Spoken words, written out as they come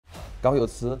高佑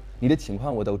慈，你的情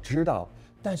况我都知道，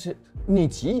但是你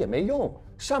急也没用，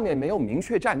上面没有明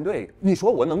确站队，你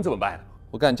说我能怎么办？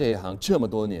我干这一行这么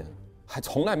多年，还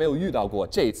从来没有遇到过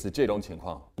这一次这种情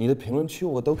况。你的评论区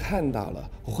我都看到了，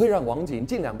我会让王锦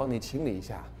尽量帮你清理一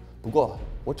下。不过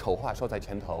我丑话说在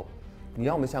前头，你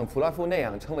要么像弗拉夫那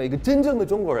样成为一个真正的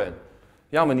中国人，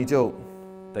要么你就……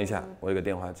等一下，我有个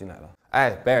电话进来了。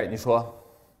哎 ，Barrett， 你说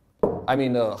 ？I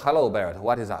mean, hello, Barrett.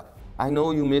 What is up? I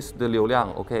know you missed the 流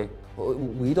量 OK?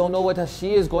 We don't know what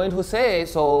she is going to say,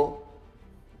 so.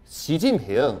 习近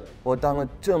平，我当了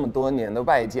这么多年的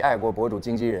外籍爱国博主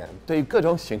经纪人，对于各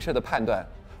种形势的判断，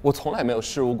我从来没有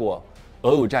失误过。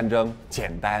俄乌战争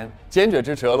简单，坚决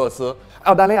支持俄罗斯。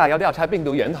澳大利亚要调查病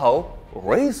毒源头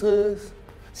 ，racist。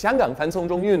香港反送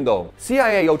中运动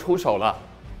 ，CIA 又出手了。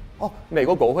哦，美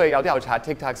国国会要调查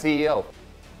TikTok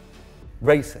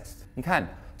CEO，racist。你看，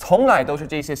从来都是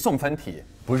这些送分题，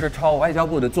不是抄外交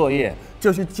部的作业，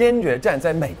就是坚决站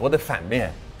在美国的反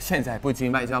面。现在不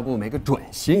仅外交部没个转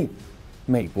性，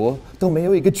美国都没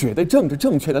有一个绝对政治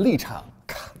正确的立场。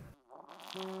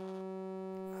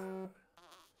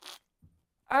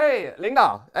哎，领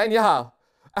导，哎，你好，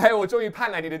哎，我终于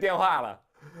盼来你的电话了。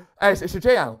哎，是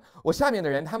这样，我下面的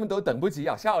人他们都等不及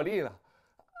要效力了。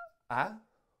啊？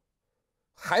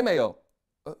还没有？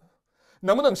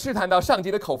能不能试探到上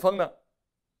级的口风呢？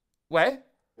喂？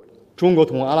中国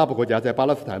同阿拉伯国家在巴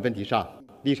勒斯坦问题上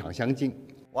立场相近。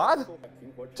What？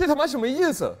这他妈什么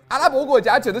意思？阿拉伯国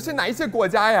家指的是哪一些国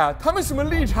家呀？他们什么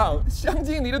立场相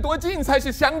近？离得多近才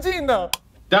是相近呢？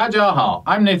大家好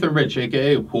 ，I'm Nathan Rich,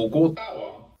 aka 火锅大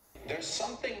王。There's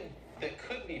something that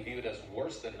could be viewed as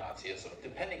worse than Nazism,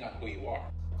 depending on who you are.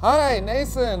 Hi,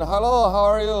 Nathan. Hello, how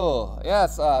are you?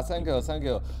 Yes, thank you, thank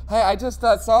you. Hey, I just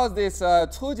saw this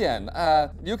初剪.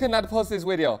 You cannot post this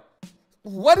video.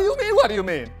 What do you mean? What do you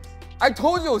mean? I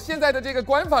told you, 现在的这个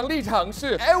官方立场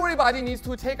是 everybody needs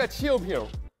to take a chill pill.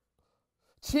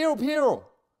 Chill pill.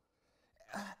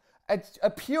 A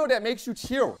pill that makes you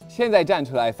chill. 现在站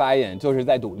出来发言就是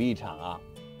在赌立场啊，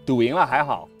赌赢了还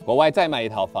好，国外再买一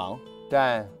套房，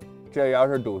但这要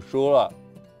是赌输了，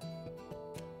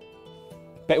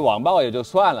被网暴也就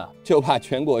算了，就怕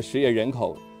全国失业人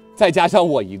口再加上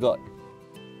我一个。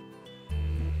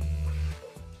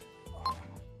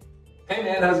Hey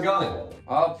man, how's it going?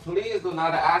 Please do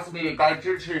not ask me 该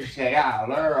支持谁啊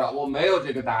 ，LeLe， 我没有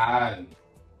这个答案。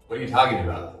What are you talking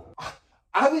about?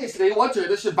 Obviously， 我指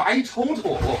的是巴以冲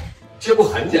突。这不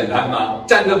很简单吗？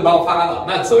战争爆发了，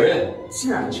那责任自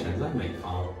然全在美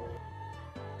方。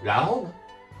然后呢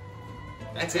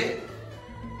 ？That's it.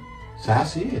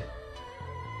 That's it.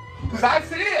 That's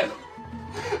it.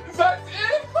 That's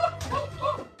it.